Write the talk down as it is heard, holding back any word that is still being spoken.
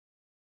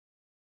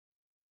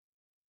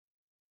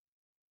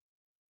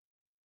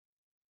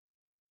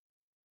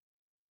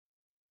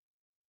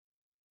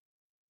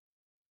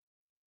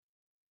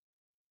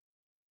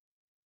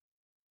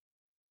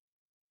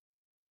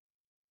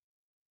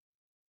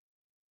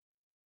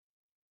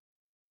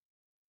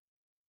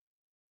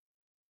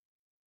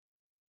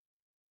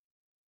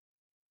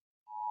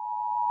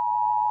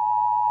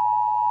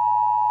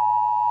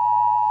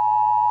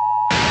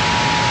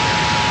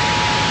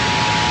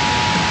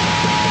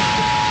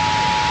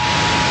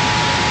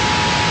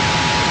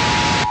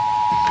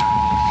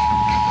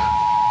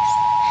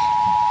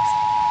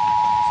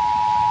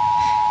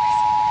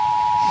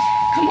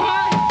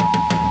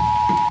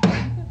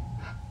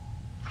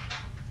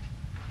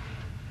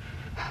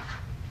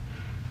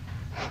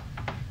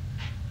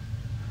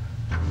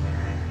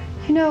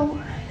You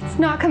know, it's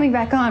not coming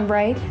back on,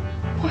 right?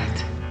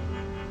 What?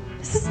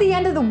 This is the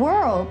end of the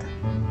world.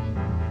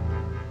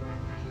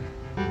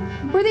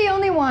 We're the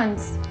only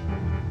ones.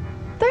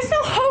 There's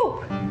no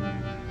hope.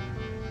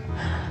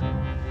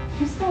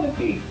 It's gotta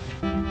be.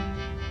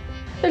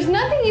 There's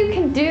nothing you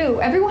can do.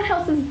 Everyone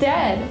else is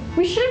dead.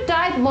 We should have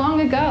died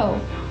long ago.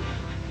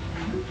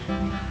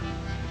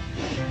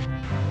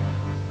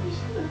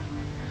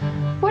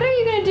 What are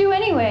you gonna do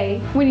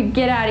anyway when you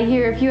get out of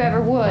here, if you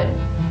ever would?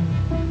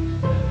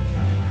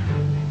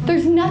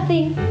 There's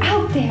nothing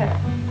out there.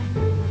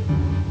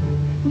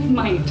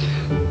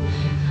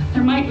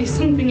 There might be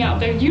something out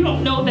there. You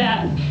don't know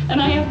that,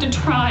 and I have to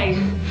try.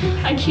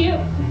 I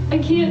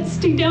can't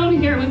stay down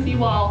here with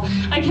you all.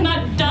 I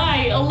cannot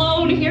die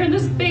alone here in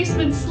this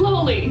basement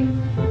slowly.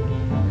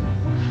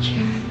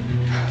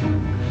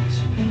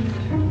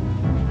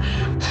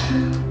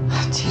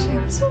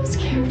 TJ, I'm so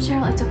scared.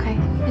 Cheryl, it's okay.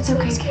 It's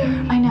okay. I'm so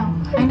scared.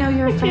 I know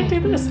you're afraid. I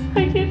can't do this.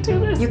 I can't do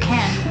this. You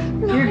can.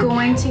 No, you're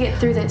going to get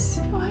through this.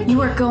 No,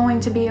 you are going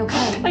to be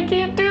okay. I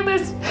can't do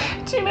this.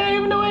 Gina, I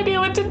have no idea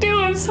what to do.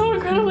 I'm so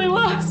incredibly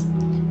lost.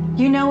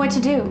 You know what to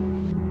do.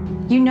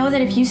 You know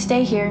that if you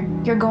stay here,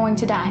 you're going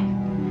to die.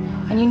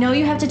 And you know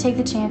you have to take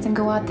the chance and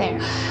go out there.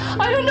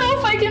 I don't know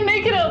if I can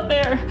make it out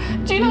there.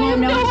 Gina, I have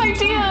no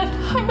idea.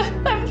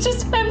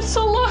 I'm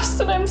so lost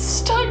and I'm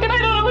stuck and I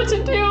don't know what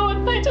to do.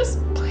 And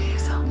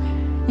please help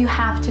me. You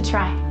have to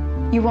try.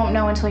 You won't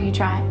know until you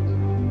try.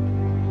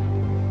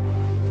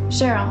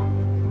 Cheryl,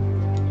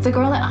 the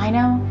girl that I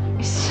know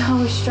is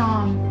so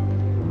strong.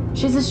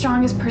 She's the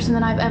strongest person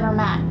that I've ever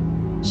met.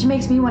 She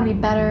makes me want to be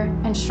better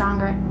and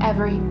stronger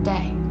every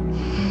day.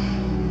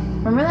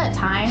 Remember that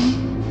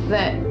time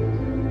that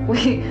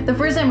the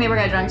first time we ever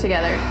got drunk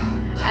together,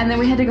 and then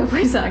we had to go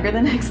play soccer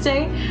the next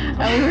day,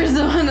 and we were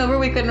so hungover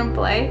we couldn't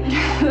play,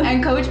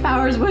 and Coach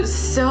Powers was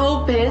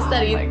so pissed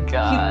that he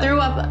threw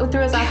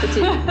us off the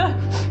team.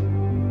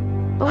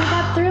 But we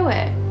got through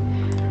it.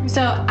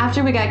 So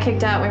after we got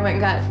kicked out, we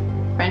went and got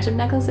friendship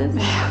necklaces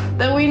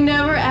that we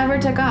never ever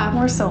took off.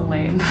 We're so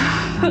lame.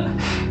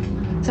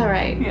 It's all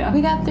right. Yeah.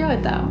 We got through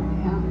it though.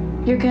 Yeah.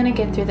 You're gonna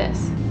get through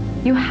this.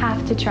 You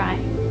have to try.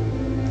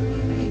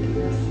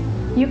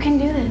 You can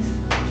do this.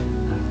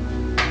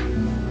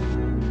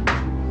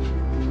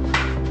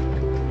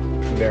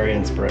 Very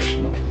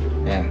inspirational.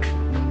 Yeah.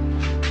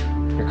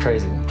 You're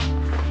crazy.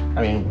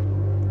 I mean,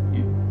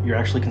 you're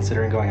actually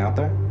considering going out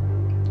there?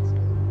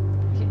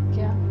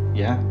 Yeah.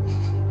 Yeah?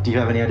 Do you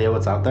have any idea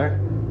what's out there?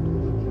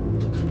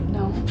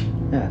 No.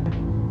 Yeah.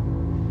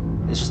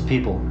 It's just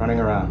people running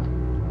around.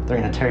 They're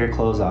gonna tear your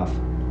clothes off.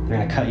 They're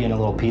gonna cut you into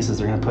little pieces.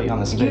 They're gonna put you on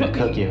the spit and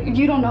cook you.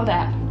 You don't know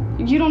that.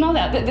 You don't know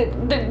that.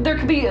 There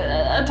could be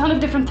a ton of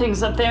different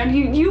things up there,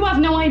 and you have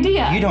no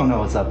idea. You don't know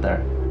what's up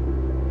there.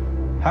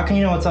 How can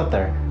you know what's up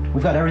there?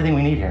 We've got everything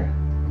we need here.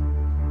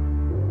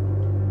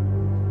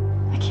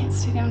 I can't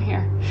stay down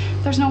here.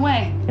 There's no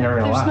way. You're never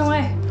gonna last. There's no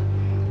way.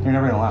 You're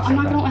never gonna last. I'm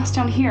not gonna last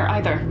down here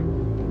either.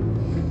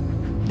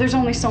 There's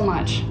only so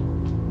much.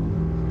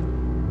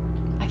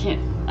 I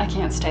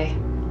can't stay.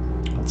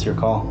 That's your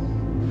call.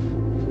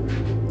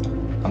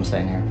 I'm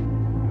staying here.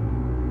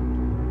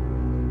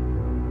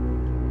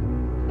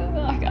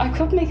 I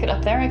could make it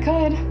up there. I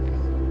could.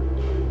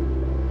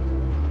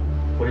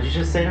 What did you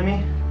just say to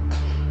me?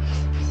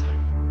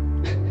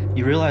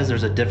 You realize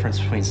there's a difference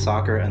between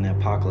soccer and the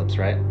apocalypse,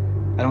 right?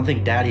 I don't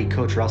think Daddy,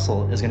 Coach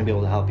Russell, is going to be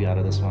able to help you out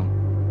of this one.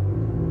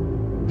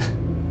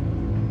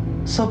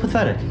 So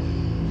pathetic.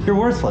 You're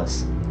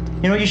worthless.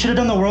 You know, you should have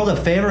done the world a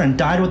favor and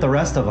died with the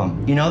rest of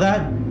them. You know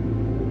that?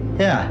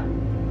 Yeah.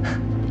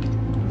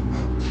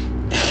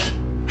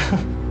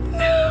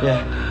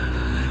 Yeah.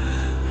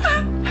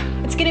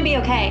 It's gonna be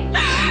okay.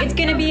 It's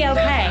gonna be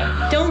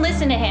okay. Don't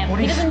listen to him.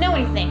 He doesn't know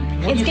anything.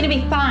 It's gonna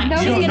be fine. No,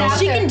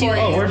 She can do it.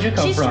 Oh, where'd you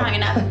come She's from? strong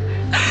enough.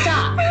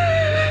 Stop.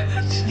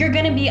 You're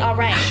gonna be all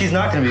right. She's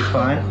not going to be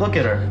fine. Look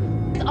at her.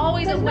 There's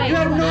always a way. You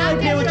have no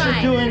idea what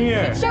you're doing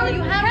here. Cheryl,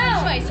 you have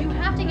no choice. You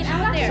have to get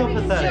out there. So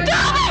pathetic.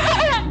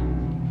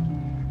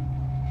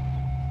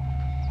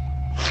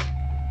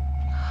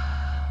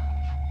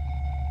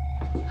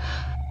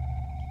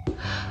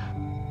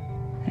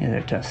 Hey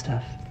there, tough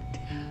stuff.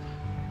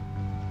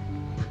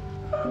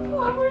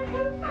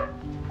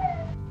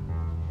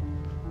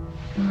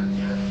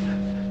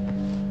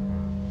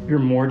 You're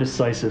more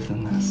decisive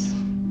than this.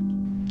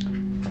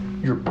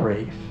 You're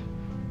brave.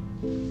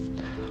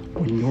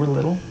 When you were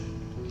little,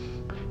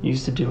 you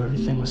used to do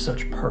everything with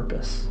such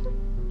purpose.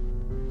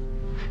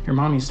 Your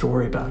mom used to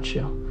worry about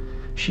you.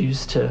 She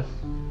used to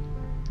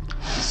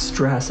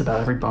stress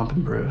about every bump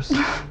and bruise.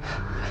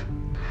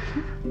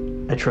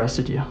 I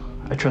trusted you.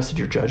 I trusted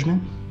your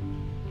judgment.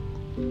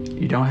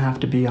 You don't have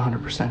to be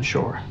 100%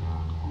 sure.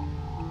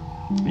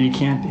 You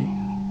can't be.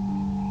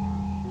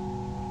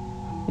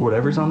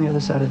 Whatever's on the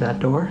other side of that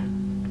door,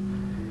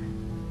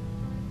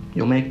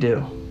 you'll make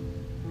do.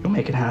 You'll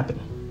make it happen.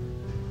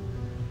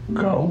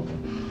 Go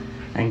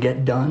and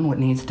get done what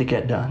needs to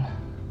get done.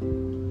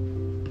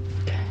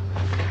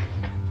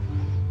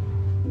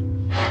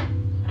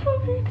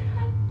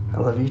 I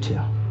love you too.